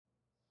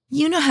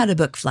You know how to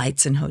book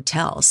flights and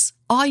hotels.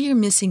 All you're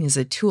missing is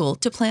a tool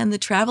to plan the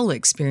travel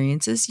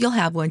experiences you'll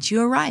have once you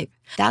arrive.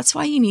 That's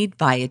why you need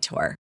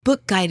Viator.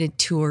 Book guided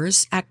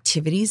tours,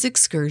 activities,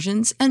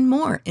 excursions, and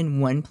more in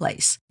one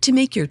place to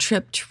make your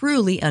trip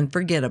truly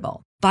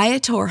unforgettable.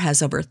 Viator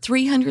has over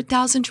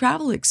 300,000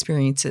 travel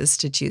experiences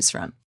to choose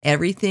from.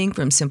 Everything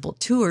from simple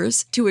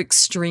tours to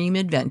extreme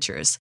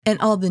adventures and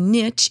all the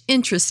niche,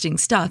 interesting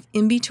stuff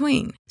in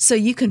between. So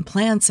you can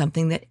plan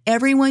something that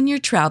everyone you're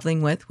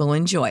traveling with will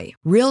enjoy.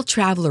 Real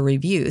traveler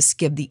reviews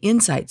give the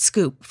inside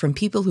scoop from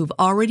people who've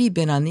already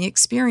been on the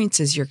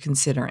experiences you're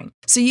considering.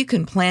 So you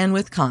can plan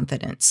with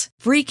confidence.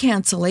 Free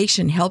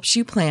cancellation helps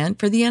you plan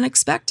for the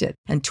unexpected.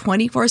 And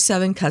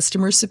 24/7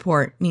 customer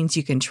support means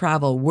you can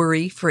travel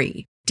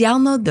worry-free.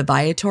 Download the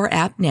Viator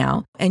app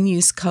now and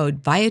use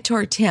code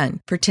Viator10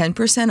 for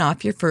 10%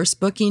 off your first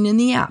booking in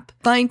the app.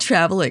 Find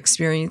travel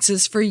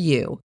experiences for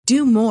you.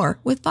 Do more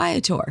with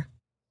Viator.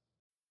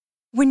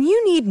 When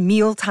you need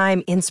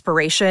mealtime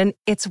inspiration,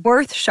 it's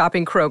worth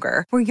shopping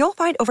Kroger, where you'll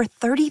find over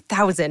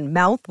 30,000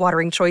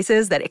 mouth-watering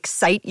choices that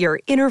excite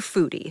your inner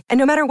foodie. And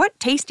no matter what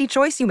tasty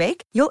choice you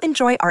make, you'll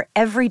enjoy our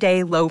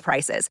everyday low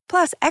prices,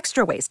 plus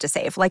extra ways to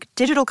save, like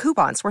digital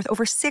coupons worth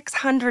over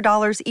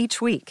 $600 each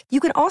week. You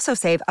can also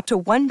save up to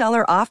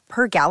 $1 off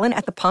per gallon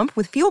at the pump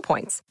with fuel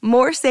points.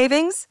 More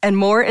savings and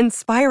more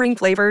inspiring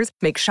flavors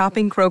make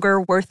shopping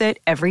Kroger worth it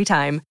every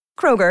time.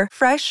 Kroger,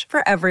 fresh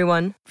for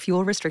everyone.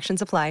 Fuel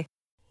restrictions apply.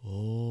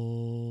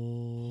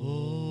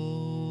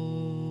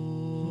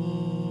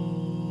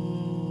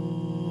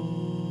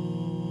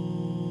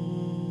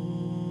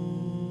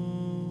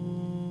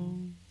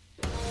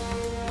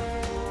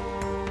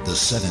 The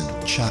 7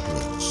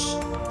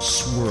 chakras,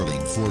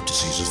 swirling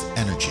vortices of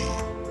energy,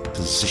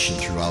 positioned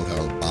throughout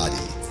our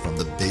body from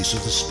the base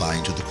of the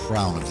spine to the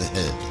crown of the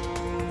head.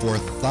 For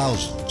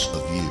thousands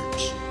of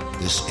years,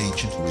 this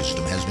ancient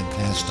wisdom has been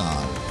passed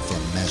on from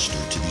master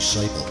to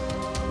disciple.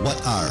 What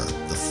are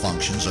the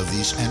functions of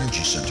these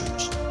energy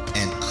centers?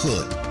 And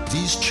could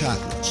these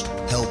chakras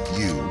help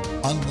you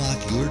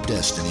unlock your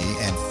destiny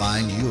and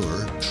find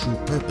your true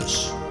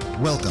purpose?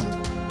 Welcome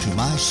to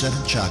My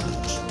 7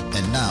 Chakras.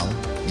 And now,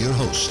 your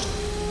host,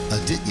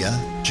 Aditya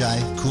Jai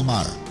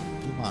Kumar.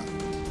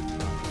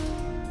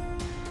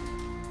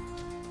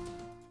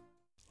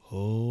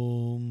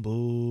 Om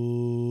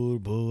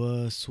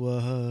Bhur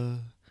Swaha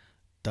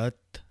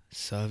Tat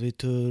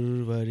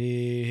Savitur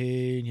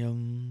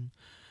Varenyam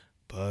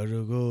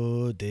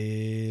Bhargo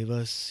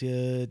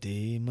Devasya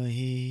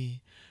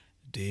Dhimahi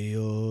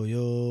Dhiyo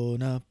Yo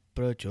Na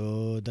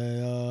Prachodayat.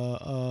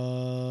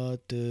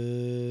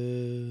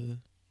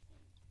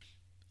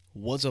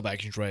 What's up,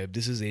 Action Tribe?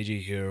 This is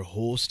AJ here,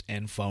 host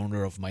and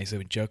founder of My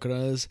 7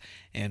 Chakras,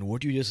 and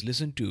what you just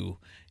listened to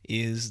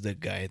is the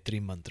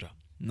Gayatri Mantra.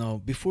 Now,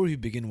 before you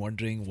begin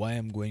wondering why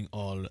I'm going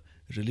all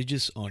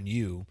religious on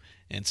you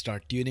and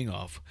start tuning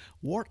off,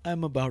 what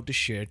I'm about to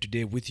share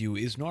today with you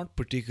is not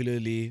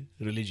particularly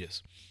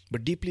religious,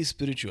 but deeply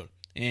spiritual.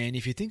 And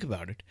if you think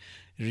about it,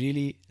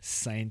 really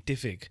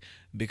scientific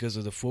because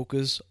of the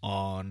focus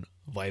on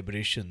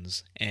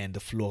vibrations and the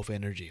flow of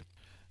energy.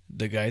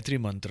 The Gayatri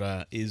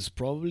Mantra is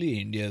probably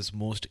India's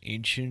most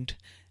ancient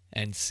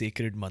and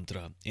sacred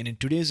mantra. And in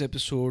today's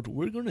episode,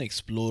 we're going to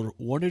explore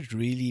what it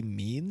really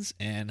means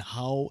and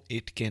how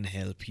it can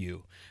help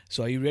you.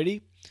 So are you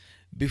ready?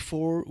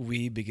 Before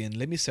we begin,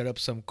 let me set up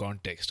some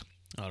context.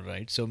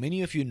 Alright, so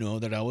many of you know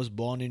that I was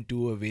born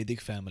into a Vedic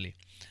family.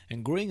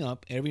 And growing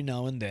up, every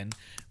now and then,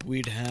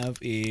 we'd have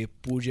a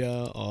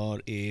puja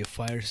or a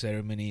fire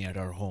ceremony at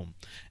our home.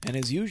 And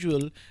as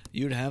usual,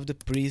 you'd have the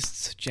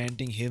priests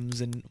chanting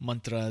hymns and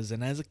mantras.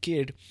 And as a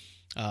kid,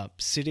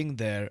 sitting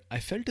there, I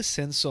felt a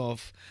sense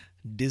of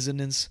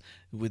dissonance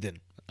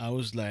within. I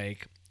was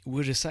like,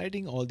 we're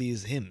reciting all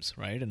these hymns,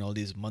 right? And all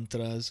these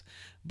mantras,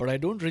 but I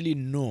don't really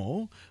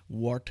know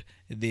what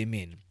they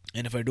mean.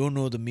 And if I don't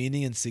know the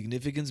meaning and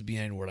significance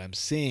behind what I'm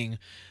saying,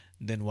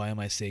 then why am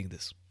I saying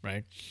this,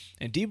 right?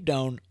 And deep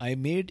down, I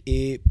made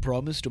a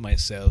promise to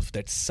myself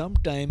that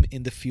sometime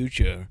in the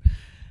future,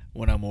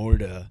 when I'm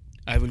older,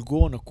 I will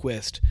go on a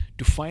quest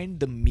to find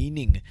the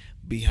meaning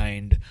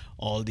behind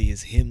all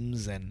these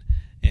hymns and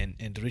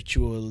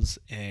rituals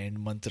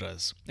and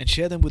mantras and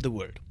share them with the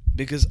world.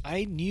 Because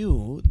I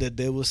knew that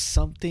there was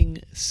something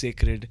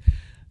sacred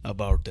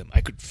about them.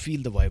 I could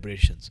feel the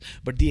vibrations.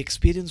 But the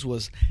experience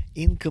was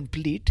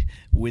incomplete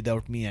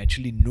without me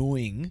actually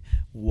knowing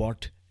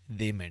what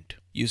they meant.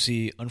 You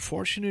see,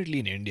 unfortunately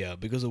in India,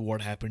 because of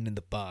what happened in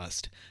the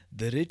past,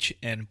 the rich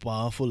and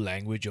powerful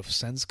language of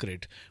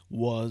Sanskrit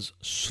was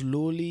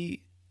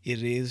slowly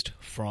erased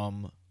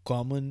from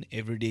common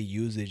everyday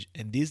usage.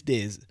 And these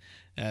days,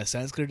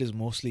 Sanskrit is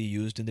mostly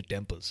used in the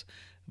temples.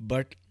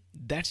 But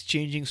that's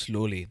changing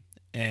slowly.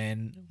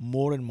 and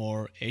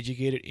more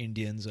educated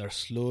Indians are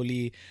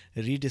slowly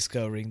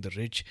rediscovering the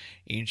rich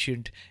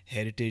ancient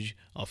heritage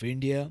of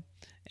India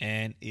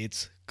and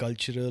its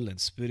cultural and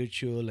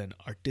spiritual and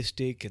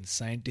artistic and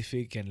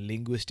scientific and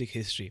linguistic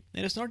history.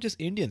 And it's not just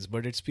Indians,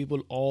 but it's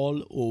people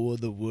all over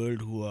the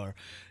world who are,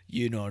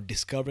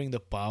 discovering the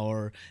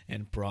power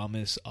and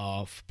promise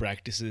of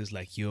practices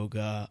like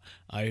yoga,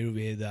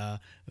 Ayurveda,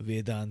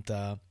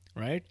 Vedanta,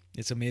 right?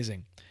 It's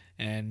amazing.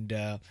 And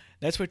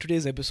that's why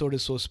today's episode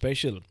is so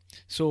special.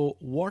 So,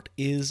 what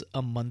is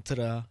a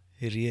mantra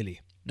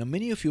really? Now,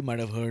 many of you might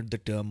have heard the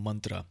term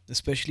mantra,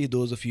 especially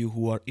those of you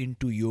who are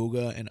into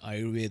yoga and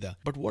Ayurveda.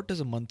 But what does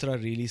a mantra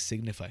really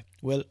signify?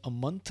 Well, a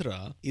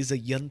mantra is a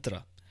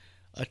yantra,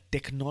 a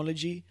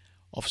technology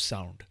of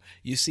sound.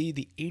 You see,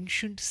 the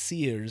ancient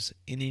seers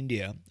in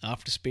India,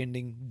 after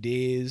spending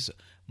days,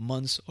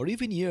 months, or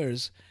even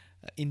years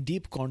in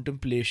deep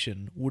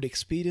contemplation, would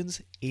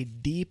experience a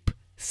deep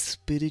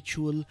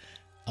spiritual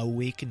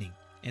awakening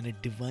and a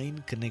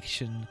divine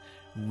connection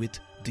with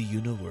the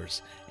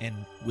universe and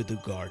with the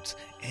gods.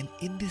 And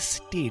in this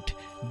state,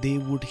 they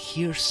would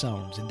hear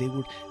sounds and they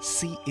would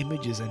see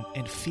images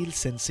and feel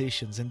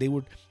sensations, and they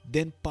would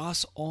then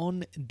pass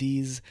on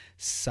these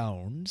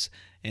sounds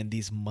and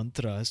these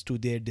mantras to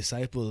their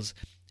disciples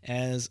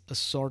as a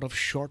sort of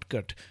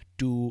shortcut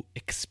to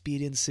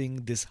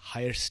experiencing this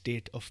higher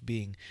state of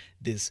being,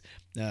 this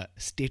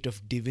state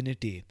of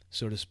divinity,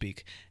 so to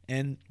speak.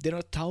 And there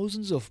are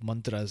thousands of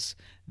mantras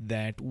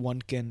that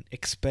one can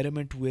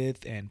experiment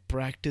with and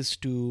practice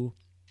to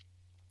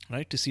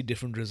see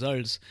different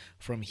results,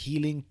 from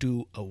healing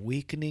to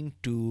awakening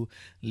to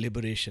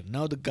liberation.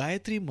 Now, the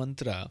Gayatri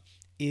mantra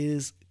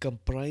is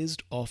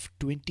comprised of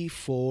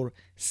 24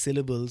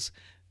 syllables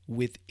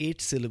with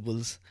 8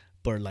 syllables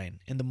per line,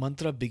 and the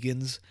mantra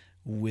begins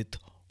with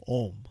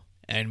Om.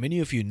 And many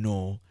of you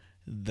know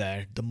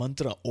that the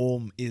mantra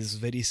Om is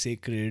very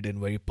sacred and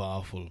very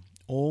powerful.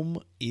 Om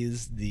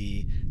is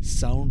the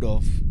sound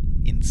of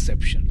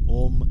inception.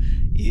 Om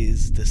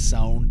is the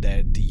sound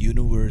that the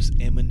universe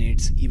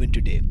emanates even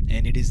today,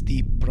 and it is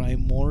the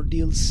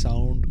primordial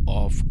sound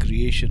of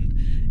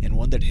creation and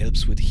one that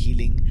helps with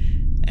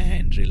healing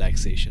and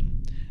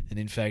relaxation. And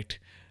in fact,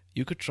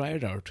 you could try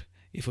it out.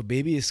 If a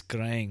baby is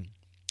crying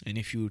and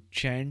if you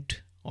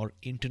chant or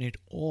intonate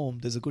Om,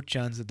 there's a good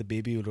chance that the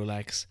baby will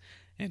relax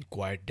and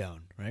quiet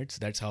down, right? So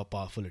that's how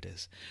powerful it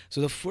is.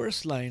 So the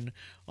first line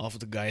of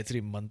the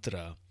Gayatri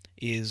mantra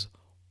is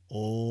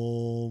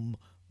Om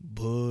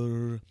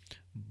Bhur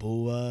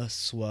Bhuva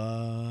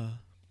Swa,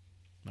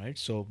 right?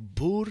 So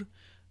Bhur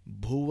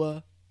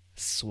Bhuva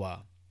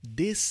Swa.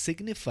 They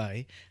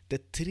signify the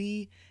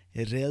 3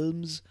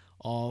 realms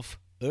of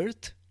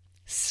earth,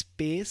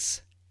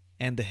 space,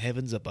 and the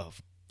heavens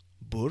above.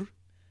 Bhur,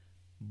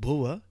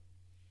 Bhuva,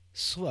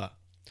 Swa.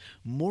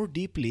 More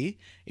deeply,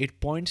 it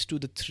points to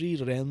the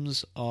 3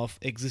 realms of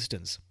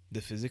existence: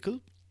 the physical,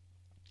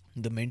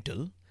 the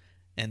mental,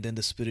 and then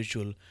the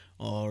spiritual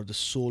or the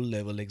soul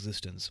level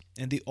existence.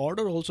 And the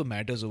order also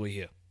matters over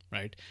here,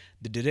 right?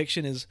 The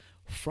direction is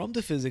from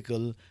the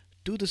physical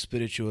to the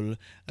spiritual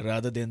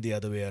rather than the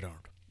other way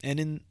around. And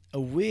in a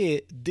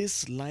way,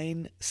 this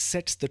line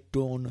sets the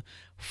tone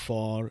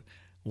for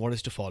what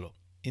is to follow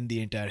in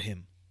the entire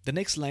hymn. The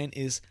next line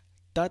is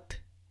Tat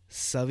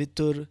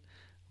Savitur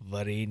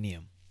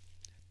Varenyam.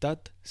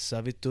 Tat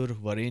Savitur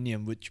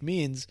Varenyam, which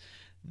means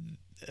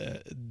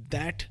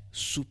that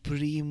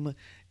supreme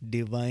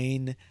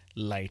divine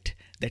light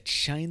that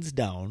shines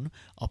down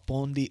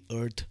upon the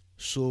earth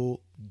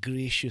so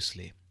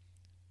graciously,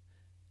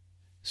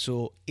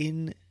 so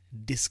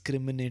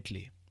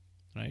indiscriminately,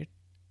 right?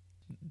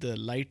 The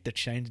light that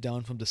shines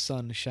down from the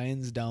sun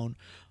shines down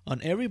on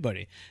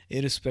everybody,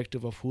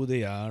 irrespective of who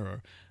they are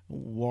or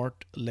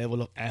what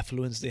level of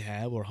affluence they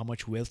have or how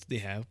much wealth they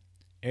have.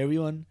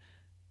 Everyone,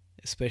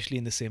 especially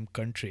in the same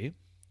country,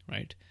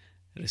 right,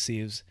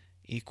 receives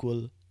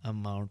equal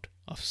amount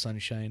of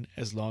sunshine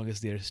as long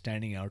as they're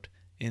standing out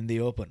in the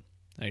open,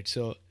 right?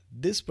 So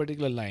this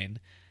particular line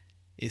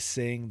is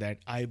saying that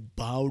I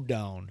bow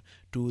down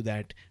to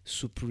that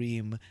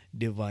supreme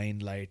divine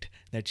light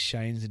that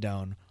shines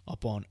down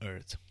upon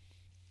earth.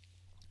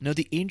 Now,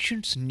 the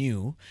ancients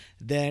knew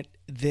that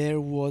there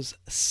was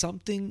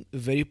something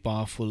very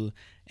powerful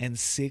and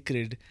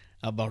sacred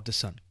about the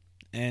sun,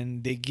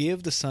 and they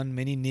gave the sun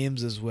many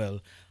names as well.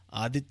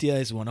 Aditya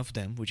is one of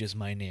them, which is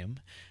my name.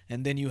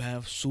 And then you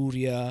have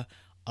Surya,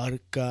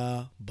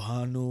 Arka,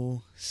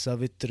 Bhanu,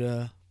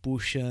 Savitra,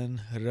 Pushan,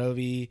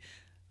 Ravi,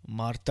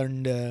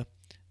 Martanda,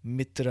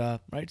 Mitra,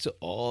 right? So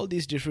all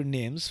these different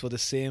names for the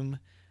same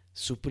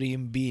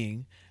supreme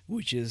being,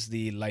 which is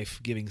the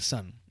life-giving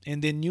sun.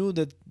 And they knew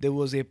that there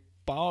was a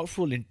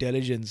powerful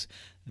intelligence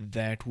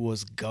that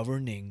was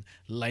governing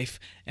life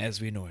as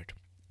we know it.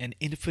 An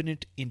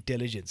infinite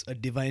intelligence, a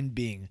divine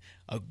being,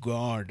 a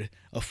god,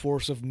 a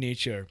force of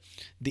nature.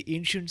 The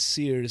ancient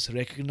seers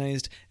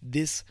recognized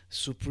this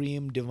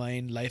supreme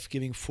divine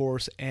life-giving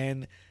force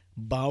and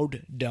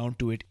bowed down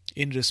to it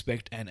in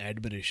respect and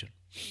admiration.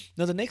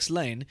 Now the next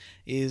line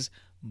is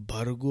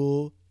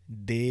Bhargo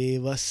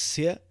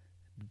Devasya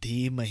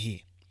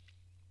Dhimahi.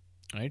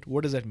 Right?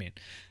 What does that mean?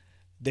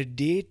 The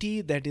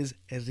deity that is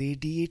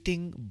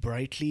radiating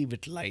brightly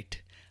with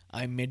light.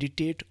 I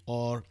meditate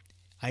or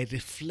I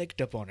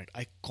reflect upon it.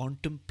 I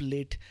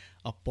contemplate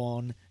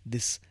upon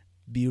this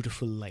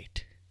beautiful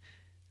light.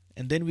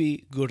 And then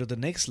we go to the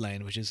next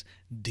line, which is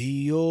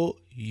Dhiyo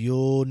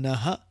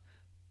Yonaha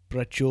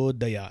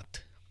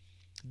Prachodayat.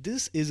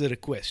 This is a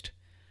request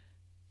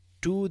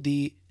to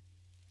the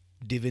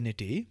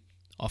divinity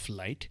of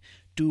light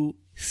to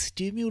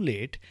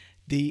stimulate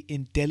the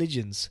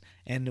intelligence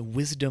and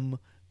wisdom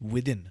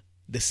within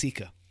the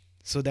seeker,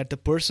 so that the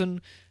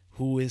person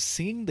who is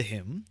singing the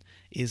hymn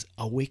is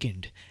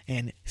awakened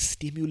and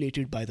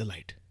stimulated by the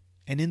light.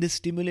 And in this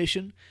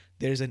stimulation,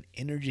 there is an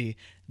energy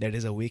that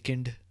is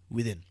awakened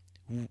within.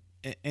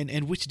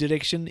 And which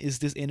direction is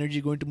this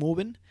energy going to move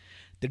in?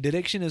 The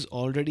direction is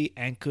already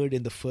anchored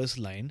in the first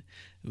line,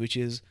 which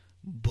is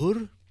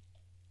Bhur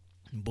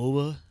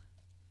Bhova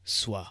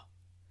Swa.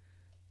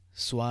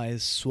 Swa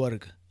is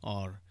Swarg,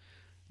 or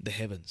the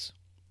heavens.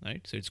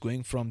 Right? So it's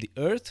going from the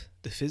earth,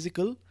 the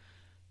physical,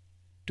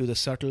 to the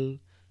subtle,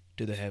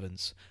 to the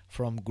heavens.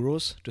 From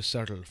gross to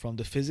subtle. From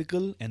the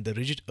physical and the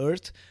rigid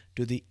earth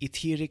to the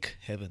etheric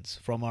heavens.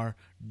 From our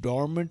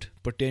dormant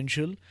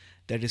potential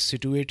that is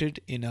situated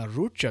in our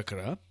root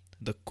chakra,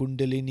 the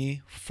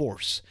Kundalini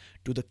force,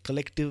 to the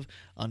collective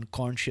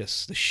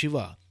unconscious, the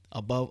Shiva,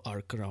 above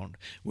our crown,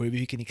 where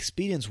we can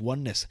experience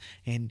oneness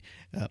and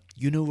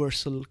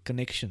universal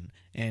connection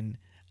and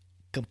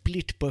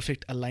complete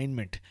perfect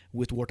alignment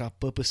with what our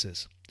purpose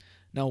is.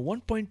 Now,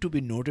 one point to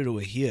be noted over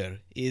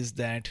here is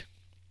that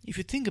if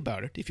you think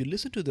about it, if you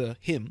listen to the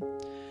hymn,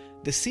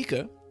 the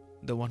seeker,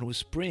 the one who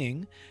is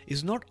praying,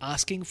 is not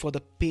asking for the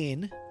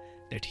pain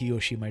that he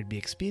or she might be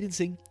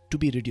experiencing to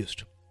be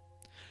reduced,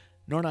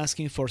 not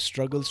asking for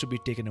struggles to be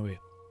taken away.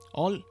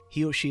 All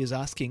he or she is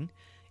asking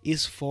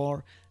is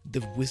for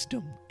the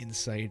wisdom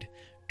inside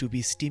to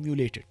be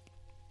stimulated,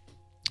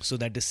 so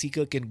that the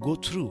seeker can go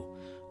through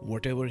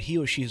whatever he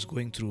or she is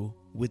going through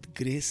with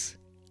grace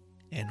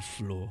and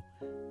flow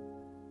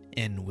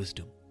and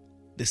wisdom.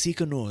 The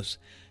seeker knows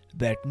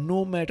that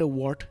no matter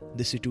what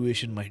the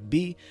situation might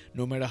be,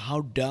 no matter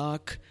how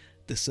dark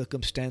the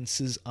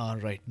circumstances are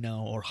right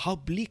now, or how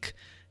bleak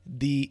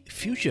the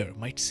future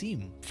might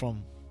seem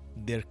from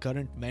their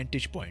current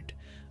vantage point,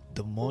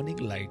 the morning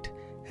light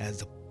has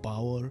the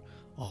power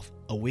of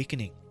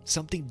awakening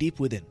something deep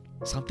within,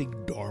 something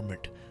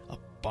dormant, a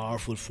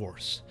powerful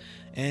force.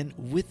 And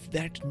with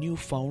that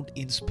newfound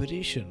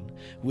inspiration,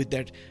 with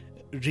that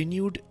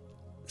renewed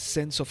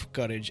sense of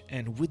courage,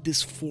 and with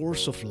this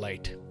force of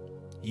light,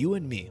 you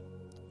and me,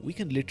 we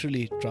can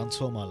literally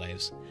transform our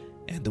lives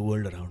and the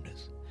world around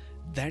us.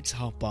 That's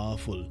how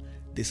powerful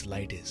this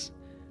light is.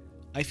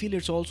 I feel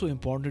it's also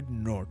important to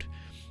note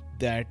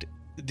that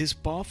this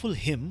powerful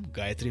hymn,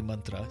 Gayatri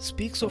Mantra,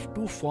 speaks of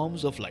two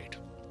forms of light,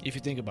 if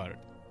you think about it.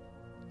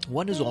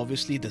 One is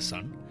obviously the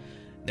sun,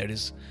 that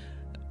is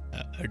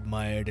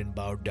admired and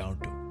bowed down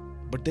to.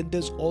 But then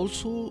there's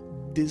also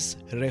this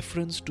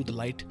reference to the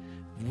light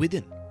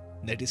within,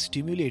 that is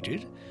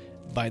stimulated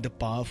by the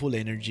powerful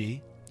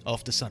energy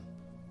of the sun.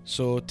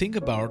 So think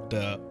about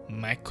the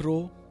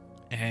macro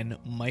and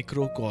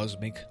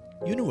microcosmic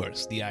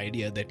universe, the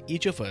idea that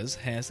each of us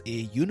has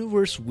a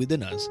universe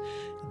within us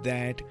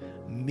that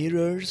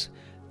mirrors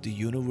the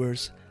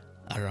universe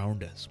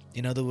around us.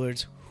 In other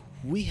words,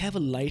 we have a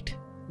light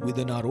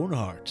within our own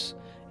hearts,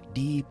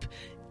 deep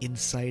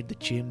inside the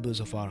chambers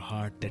of our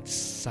heart, that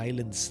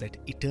silence, that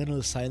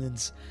eternal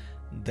silence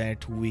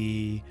that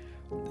we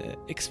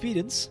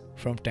experience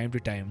from time to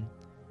time.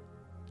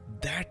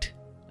 That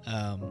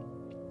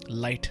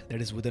light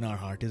that is within our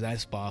heart is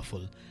as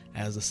powerful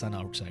as the sun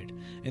outside.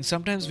 And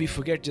sometimes we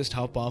forget just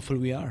how powerful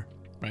we are,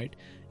 right?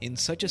 In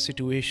such a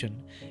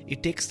situation,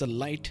 it takes the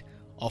light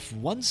of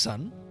one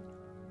sun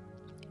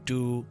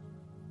to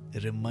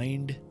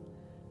remind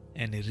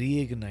and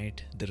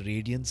reignite the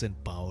radiance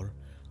and power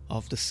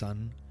of the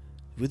sun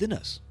within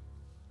us.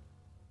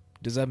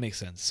 Does that make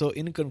sense? So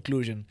in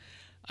conclusion,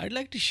 I'd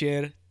like to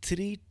share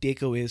 3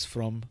 takeaways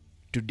from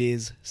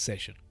today's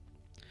session.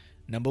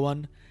 Number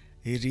 1,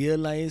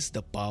 realize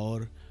the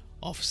power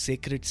of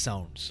sacred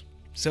sounds.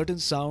 Certain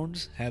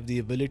sounds have the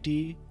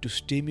ability to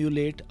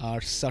stimulate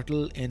our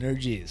subtle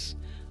energies,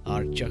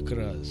 our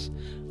chakras,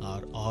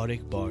 our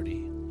auric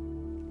body.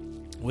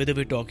 Whether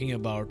we're talking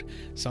about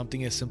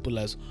something as simple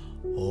as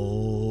Om,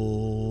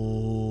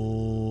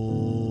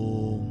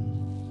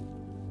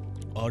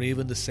 or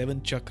even the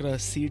 7 chakra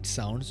seed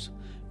sounds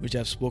which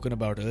I've spoken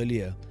about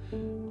earlier,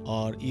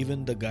 or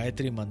even the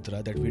Gayatri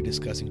Mantra that we're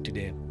discussing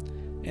today.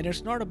 And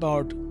it's not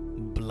about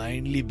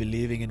blindly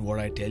believing in what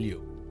I tell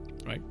you,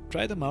 right?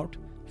 Try them out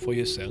for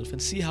yourself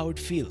and see how it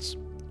feels.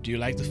 Do you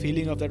like the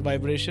feeling of that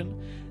vibration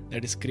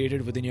that is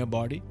created within your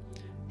body?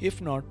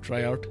 If not,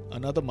 try out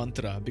another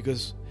mantra,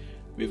 because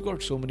we've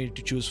got so many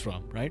to choose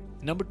from, right?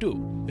 Number 2,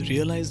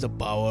 realize the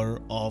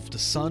power of the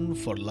sun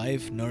for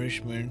life,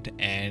 nourishment,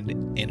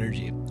 and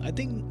energy. I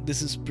think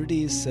this is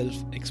pretty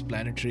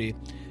self-explanatory.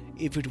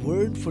 If it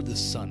weren't for the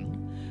sun,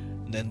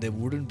 then there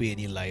wouldn't be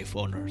any life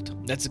on earth.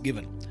 That's a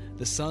given.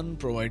 The sun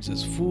provides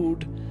us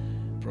food,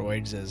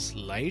 provides us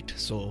light,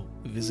 so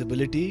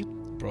visibility,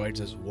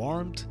 provides us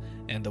warmth,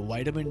 and the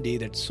vitamin D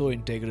that's so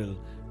integral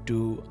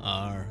to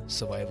our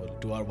survival,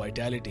 to our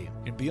vitality.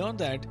 And beyond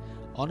that,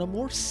 on a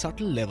more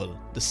subtle level,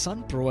 the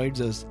sun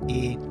provides us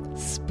a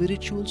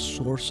spiritual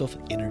source of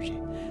energy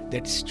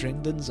that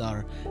strengthens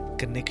our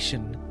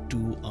connection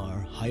to our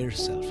higher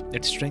self,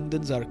 that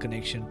strengthens our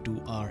connection to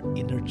our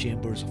inner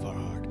chambers of our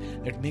heart,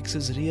 that makes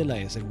us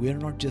realize that we are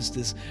not just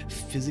this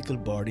physical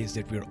bodies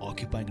that we are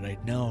occupying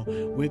right now.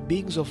 We're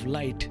beings of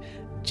light,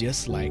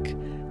 just like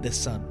the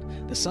sun.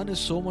 The sun is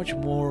so much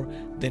more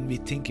than we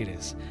think it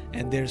is,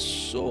 and there's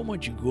so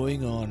much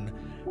going on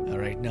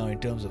right now in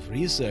terms of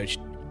research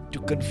to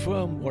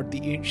confirm what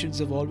the ancients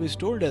have always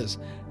told us,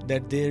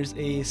 that there's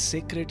a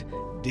sacred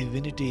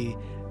divinity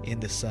in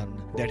the sun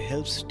that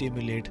helps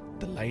stimulate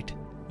the light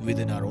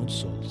within our own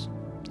souls.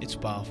 It's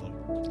powerful.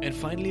 And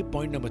finally,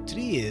 point number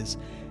 3 is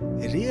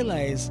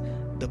realize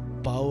the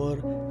power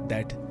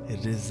that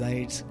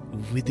resides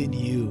within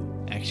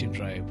you, Action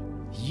Tribe.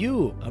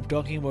 You, I'm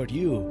talking about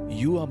you.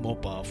 You are more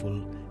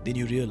powerful than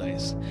you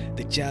realize.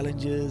 The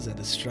challenges and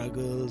the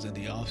struggles and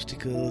the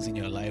obstacles in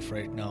your life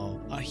right now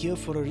are here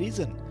for a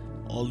reason.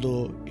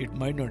 Although it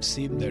might not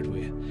seem that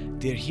way,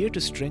 they're here to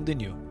strengthen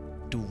you,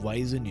 to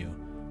wisen you,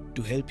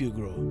 to help you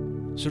grow.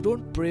 So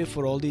don't pray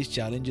for all these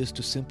challenges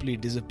to simply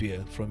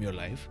disappear from your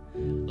life.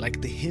 Like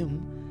the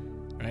hymn,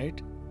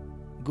 right?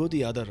 Go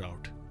the other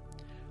route.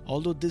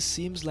 Although this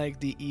seems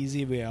like the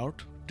easy way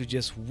out, to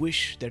just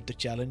wish that the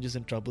challenges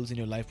and troubles in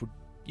your life would,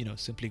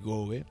 simply go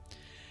away.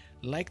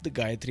 Like the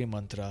Gayatri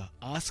Mantra,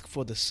 ask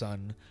for the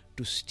sun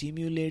to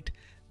stimulate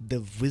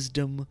the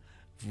wisdom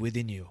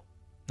within you.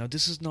 Now,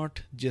 this is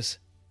not just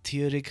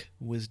theoric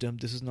wisdom.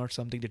 This is not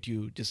something that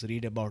you just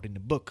read about in a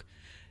book.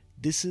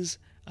 This is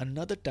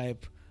another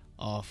type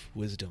of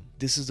wisdom.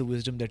 This is the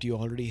wisdom that you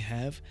already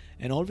have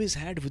and always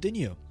had within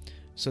you,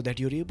 so that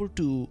you're able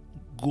to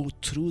go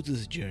through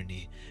this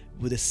journey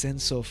with a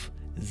sense of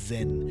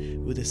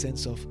zen, with a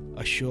sense of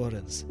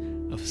assurance,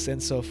 a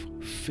sense of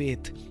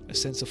faith, a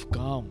sense of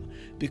calm,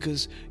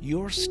 because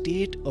your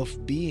state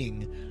of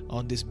being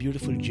on this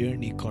beautiful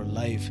journey called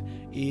life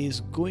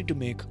is going to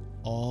make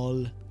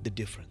all the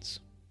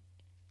difference.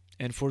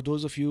 And for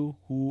those of you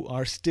who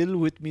are still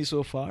with me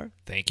so far,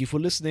 thank you for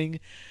listening.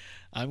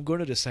 I'm going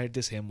to recite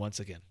this hymn once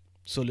again.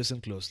 So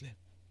listen closely.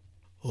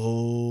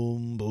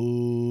 Om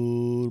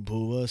Bhur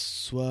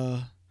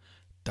Bhuvaswa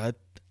Tat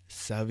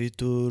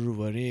Savitur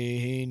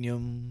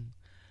Varenyam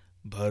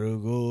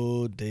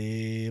Bhargo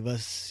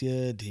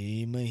Devasya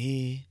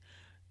Dhimahi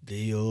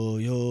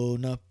Dhiyo Yo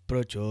Na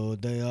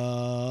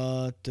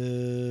Prachodayat.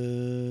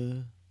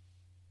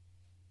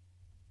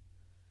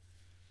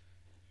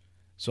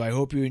 So I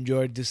hope you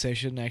enjoyed this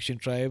session, Action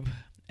Tribe.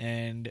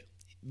 And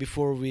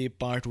before we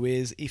part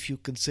ways, if you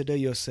consider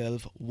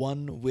yourself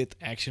one with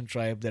Action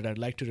Tribe, that I'd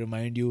like to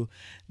remind you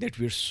that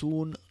we're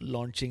soon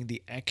launching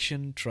the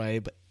Action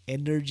Tribe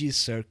Energy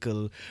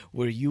Circle,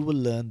 where you will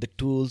learn the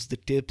tools, the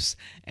tips,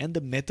 and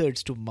the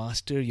methods to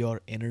master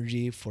your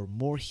energy for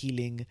more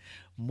healing,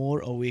 more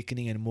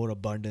awakening, and more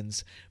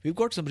abundance. We've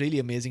got some really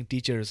amazing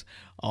teachers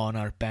on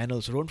our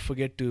panel, so don't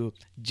forget to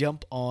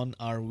jump on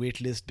our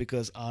waitlist,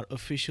 because our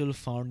official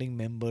founding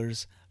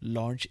members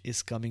launch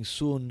is coming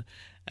soon,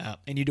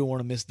 and you don't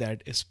want to miss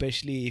that,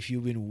 especially if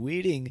you've been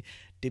waiting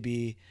to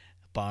be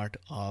part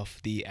of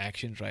the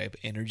Action Tribe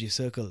Energy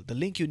Circle. The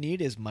link you need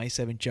is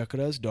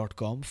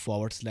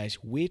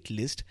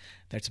my7chakras.com/waitlist.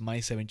 That's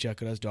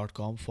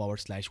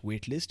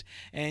my7chakras.com/waitlist.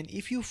 And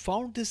if you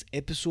found this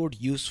episode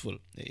useful,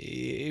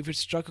 if it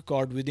struck a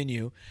chord within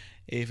you,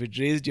 if it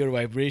raised your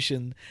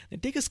vibration, then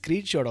take a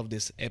screenshot of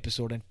this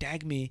episode and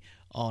tag me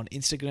on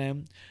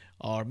Instagram,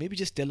 or maybe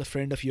just tell a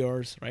friend of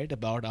yours, right,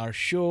 about our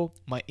show.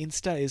 My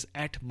Insta is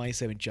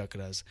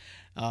 @my7chakras.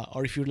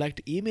 Or if you'd like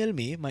to email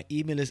me, my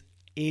email is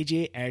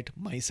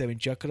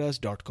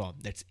aj@my7chakras.com.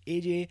 That's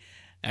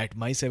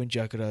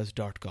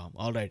aj@my7chakras.com.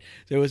 All right.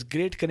 So it was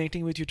great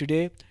connecting with you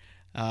today.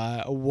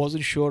 I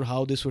wasn't sure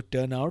how this would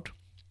turn out,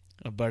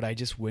 but I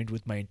just went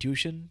with my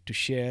intuition to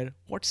share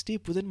what's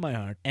deep within my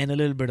heart and a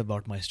little bit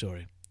about my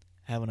story.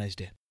 Have a nice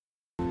day.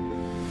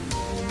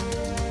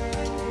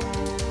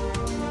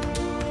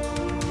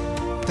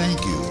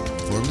 Thank you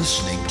for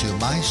listening to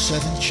My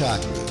 7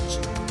 Chakras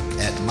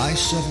at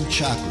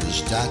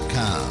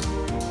my7chakras.com.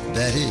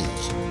 That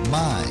is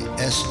my,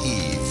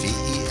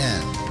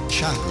 S-E-V-E-N,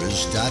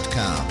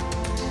 chakras.com.